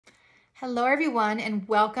Hello everyone and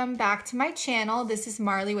welcome back to my channel. This is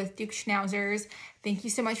Marley with Duke Schnauzers. Thank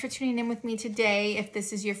you so much for tuning in with me today. If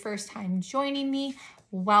this is your first time joining me,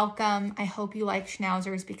 welcome. I hope you like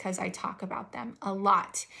Schnauzers because I talk about them a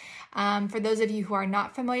lot. For those of you who are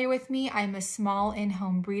not familiar with me, I'm a small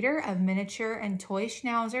in-home breeder of miniature and toy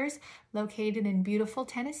Schnauzers located in beautiful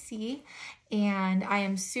Tennessee. And I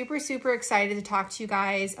am super excited to talk to you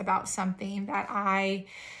guys about something that I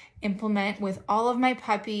implement with all of my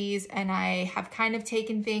puppies, and I have kind of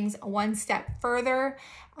taken things one step further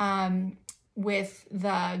with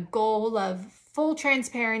the goal of full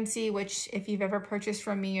transparency, which if you've ever purchased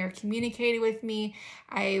from me or communicated with me,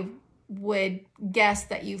 I would guess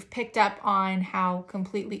that you've picked up on how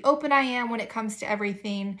completely open I am when it comes to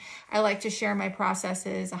everything. I like to share my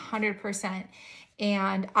processes 100%,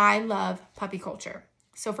 and I love puppy culture.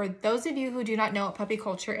 So for those of you who do not know what puppy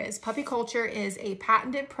culture is a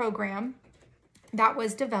patented program that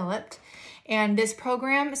was developed. And this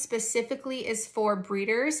program specifically is for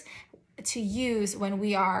breeders to use when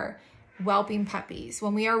we are whelping puppies,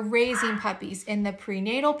 when we are raising puppies in the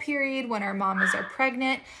prenatal period, when our mamas are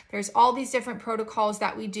pregnant. There's all these different protocols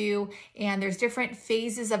that we do, and there's different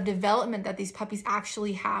phases of development that these puppies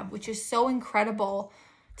actually have, which is so incredible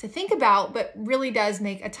to think about, but really does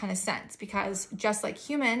make a ton of sense, because just like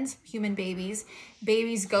humans, human babies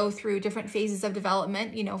go through different phases of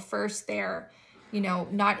development. First they're,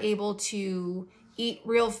 not able to eat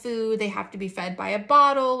real food. They have to be fed by a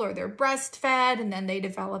bottle or they're breastfed, and then they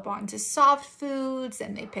develop onto soft foods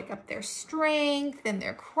and they pick up their strength and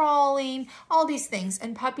they're crawling, all these things.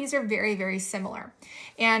 And puppies are very similar.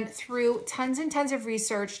 And through tons and tons of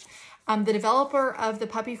research, the developer of the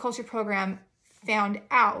puppy culture program found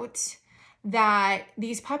out that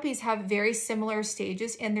these puppies have very similar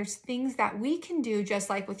stages, and there's things that we can do just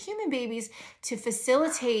like with human babies to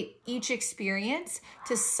facilitate each experience,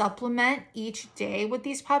 to supplement each day with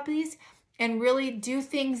these puppies, and really do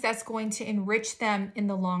things that's going to enrich them in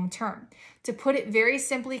the long term. To put it very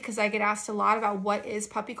simply, because I get asked a lot about what is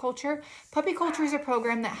puppy culture. Puppy culture is a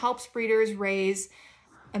program that helps breeders raise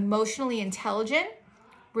emotionally intelligent,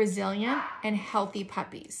 resilient, and healthy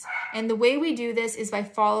puppies. And the way we do this is by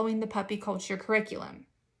following the puppy culture curriculum.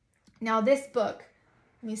 Now this book,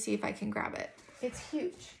 let me see if I can grab it. It's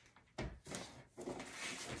huge.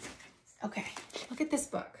 Okay, look at this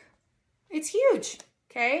book. It's huge,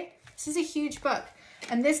 okay? This is a huge book.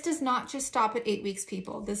 And this does not just stop at 8 weeks,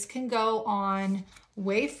 people. This can go on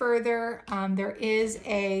way further. There is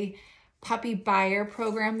a puppy buyer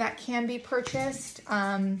program that can be purchased.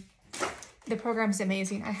 The program's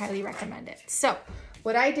amazing. I highly recommend it. So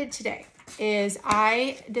what I did today is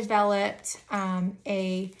I developed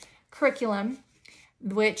a curriculum,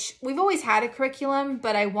 which we've always had a curriculum,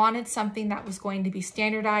 but I wanted something that was going to be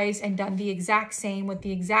standardized and done the exact same with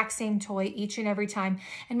the exact same toy each and every time.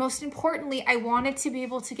 And most importantly, I wanted to be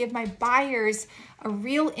able to give my buyers a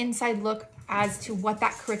real inside look as to what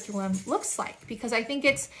that curriculum looks like, because I think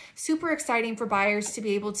it's super exciting for buyers to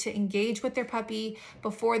be able to engage with their puppy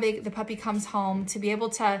before the puppy comes home, to be able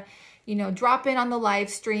to, drop in on the live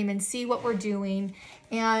stream and see what we're doing.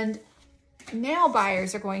 And now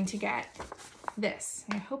buyers are going to get this.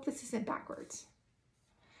 I hope this isn't backwards.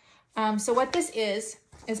 So what this is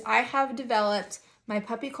I have developed my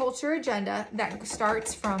puppy culture agenda that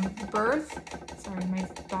starts from birth. Sorry, my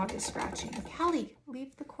dog is scratching. Callie,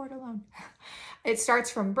 leave the cord alone. It starts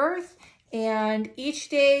from birth, and each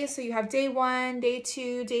day, so you have day 1, day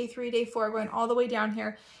 2, day 3, day 4, going all the way down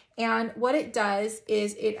here. And what it does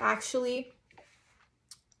is it actually,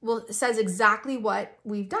 it says exactly what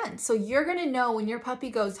we've done. So you're gonna know when your puppy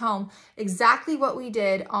goes home exactly what we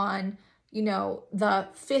did on the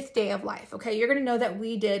 5th day of life, okay? You're gonna know that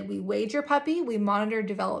we weighed your puppy, we monitored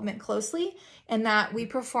development closely, and that we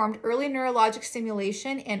performed early neurologic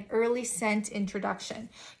stimulation and early scent introduction.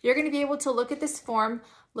 You're gonna be able to look at this form,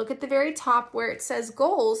 look at the very top where it says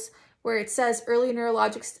goals, where it says early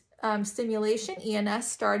neurologic stimulation, ENS,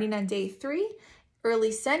 starting on day 3,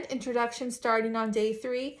 early scent introduction starting on day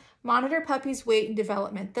 3, monitor puppies' weight and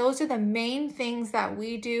development. Those are the main things that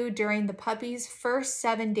we do during the puppy's first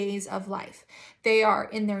 7 days of life. They are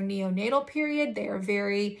in their neonatal period. They are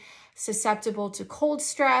very susceptible to cold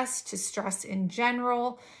stress, to stress in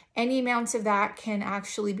general. Any amounts of that can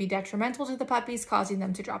actually be detrimental to the puppies, causing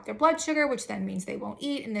them to drop their blood sugar, which then means they won't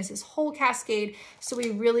eat. And this is whole cascade. So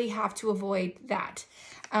we really have to avoid that.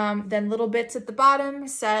 Then little bits at the bottom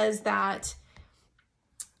says that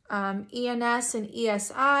ENS and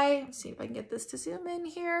ESI, let's see if I can get this to zoom in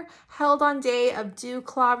here, held on day of dew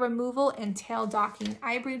claw removal and tail docking.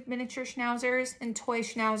 I breed miniature Schnauzers and toy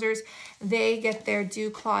Schnauzers. They get their dew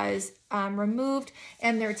claws removed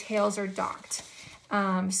and their tails are docked.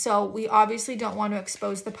 So we obviously don't want to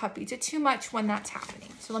expose the puppy to too much when that's happening.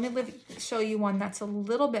 So let me show you one that's a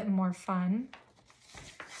little bit more fun.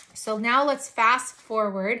 So now let's fast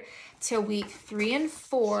forward to week 3 and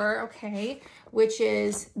 4, okay, which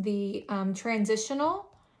is the transitional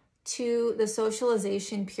to the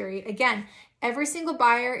socialization period. Again, every single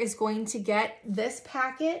buyer is going to get this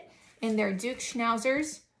packet in their Duke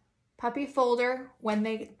Schnauzers puppy folder when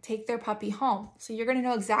they take their puppy home. So you're going to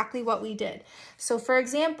know exactly what we did. So for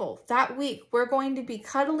example, that week, we're going to be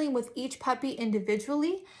cuddling with each puppy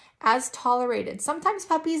individually as tolerated. Sometimes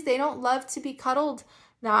puppies, they don't love to be cuddled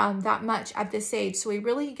that much at this age. So we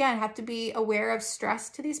really, again, have to be aware of stress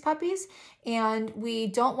to these puppies, and we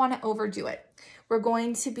don't want to overdo it. We're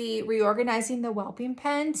going to be reorganizing the whelping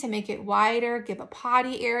pen to make it wider, give a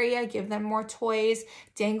potty area, give them more toys,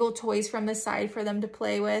 dangle toys from the side for them to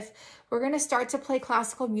play with. We're going to start to play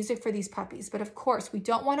classical music for these puppies, but of course, we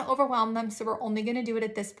don't want to overwhelm them, so we're only going to do it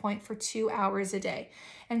at this point for 2 hours a day.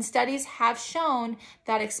 And studies have shown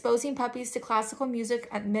that exposing puppies to classical music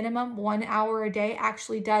at minimum 1 hour a day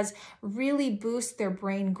actually does really boost their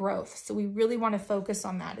brain growth. So we really want to focus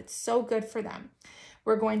on that. It's so good for them.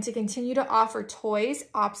 We're going to continue to offer toys,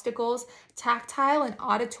 obstacles, tactile and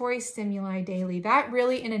auditory stimuli daily. That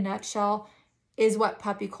really, in a nutshell, is what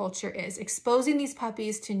puppy culture is. Exposing these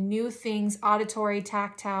puppies to new things, auditory,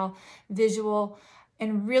 tactile, visual,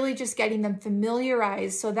 and really just getting them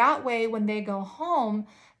familiarized. So that way, when they go home,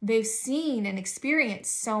 they've seen and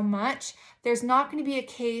experienced so much. There's not going to be a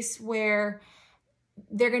case where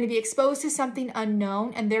they're going to be exposed to something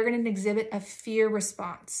unknown and they're going to exhibit a fear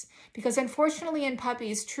response. Because unfortunately in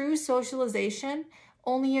puppies, true socialization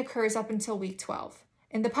only occurs up until week 12.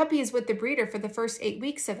 And the puppy is with the breeder for the first 8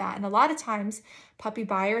 weeks of that. And a lot of times puppy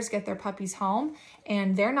buyers get their puppies home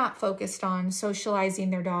and they're not focused on socializing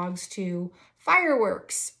their dogs to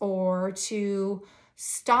fireworks or to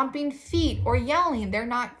stomping feet or yelling. They're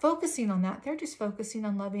not focusing on that. They're just focusing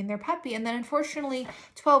on loving their puppy. And then unfortunately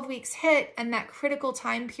 12 weeks hit and that critical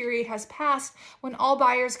time period has passed when all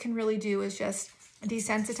buyers can really do is just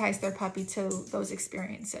desensitize their puppy to those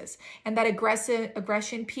experiences. And that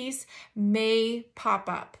aggression piece may pop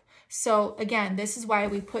up. So again, this is why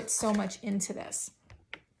we put so much into this.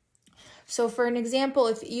 So for an example,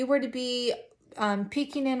 if you were to be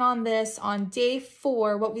peeking in on this on day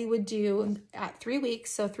 4, what we would do at 3 weeks,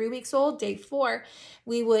 so 3 weeks old, day 4,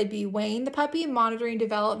 we would be weighing the puppy, monitoring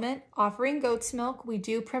development, offering goat's milk. We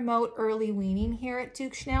do promote early weaning here at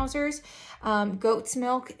Duke Schnauzers. Goat's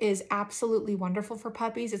milk is absolutely wonderful for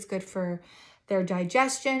puppies. It's good for their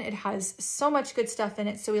digestion. It has so much good stuff in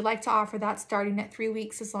it. So we like to offer that starting at 3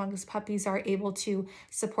 weeks as long as puppies are able to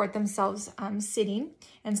support themselves sitting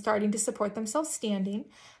and starting to support themselves standing.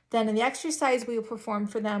 Then in the exercise we will perform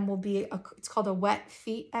for them will be, it's called a wet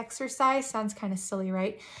feet exercise. Sounds kind of silly,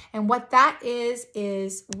 right? And what that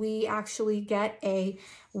is we actually get a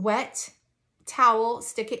wet towel,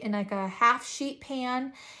 stick it in like a half sheet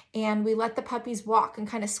pan, and we let the puppies walk and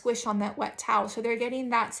kind of squish on that wet towel. So they're getting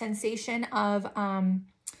that sensation of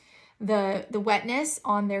the wetness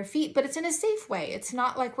on their feet, but it's in a safe way. It's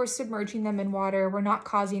not like we're submerging them in water. We're not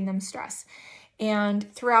causing them stress.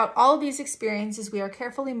 And throughout all of these experiences, we are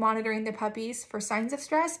carefully monitoring the puppies for signs of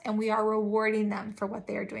stress, and we are rewarding them for what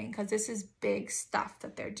they are doing because this is big stuff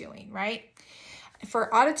that they're doing, right?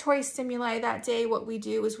 For auditory stimuli that day, what we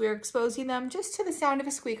do is we're exposing them just to the sound of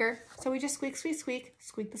a squeaker. So we just squeak, squeak, squeak,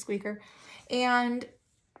 squeak the squeaker. And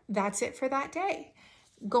that's it for that day.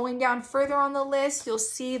 Going down further on the list, you'll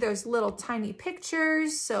see those little tiny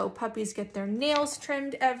pictures. So puppies get their nails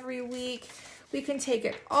trimmed every week. We can take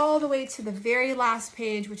it all the way to the very last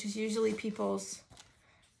page, which is usually people's,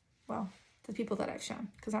 well, the people that I've shown,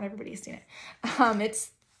 because not everybody's seen it.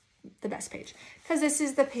 It's the best page, because this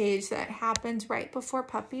is the page that happens right before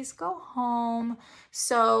puppies go home.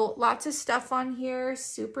 So lots of stuff on here,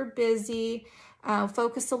 super busy.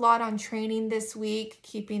 Focus a lot on training this week,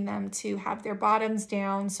 keeping them to have their bottoms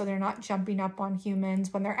down so they're not jumping up on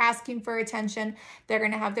humans. When they're asking for attention, they're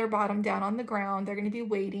going to have their bottom down on the ground. They're going to be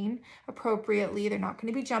waiting appropriately. They're not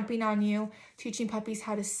going to be jumping on you. Teaching puppies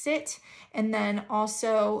how to sit, and then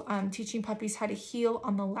also teaching puppies how to heel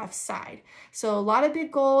on the left side. So a lot of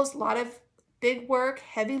big goals, a lot of big work,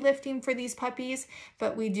 heavy lifting for these puppies,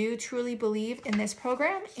 but we do truly believe in this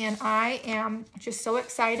program, and I am just so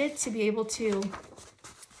excited to be able to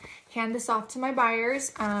hand this off to my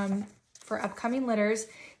buyers for upcoming litters.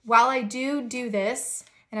 While I do this,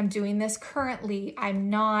 and I'm doing this currently,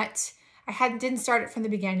 didn't start it from the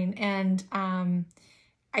beginning, and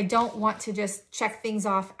I don't want to just check things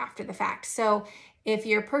off after the fact. So If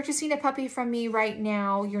you're purchasing a puppy from me right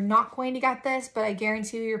now, you're not going to get this, but I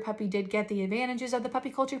guarantee you your puppy did get the advantages of the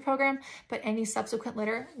puppy culture program, but any subsequent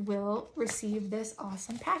litter will receive this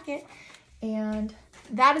awesome packet. And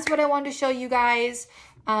that is what I wanted to show you guys.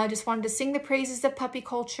 Just wanted to sing the praises of puppy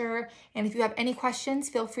culture. And if you have any questions,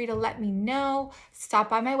 feel free to let me know. Stop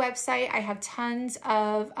by my website. I have tons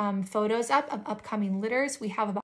of photos up of upcoming litters. We have about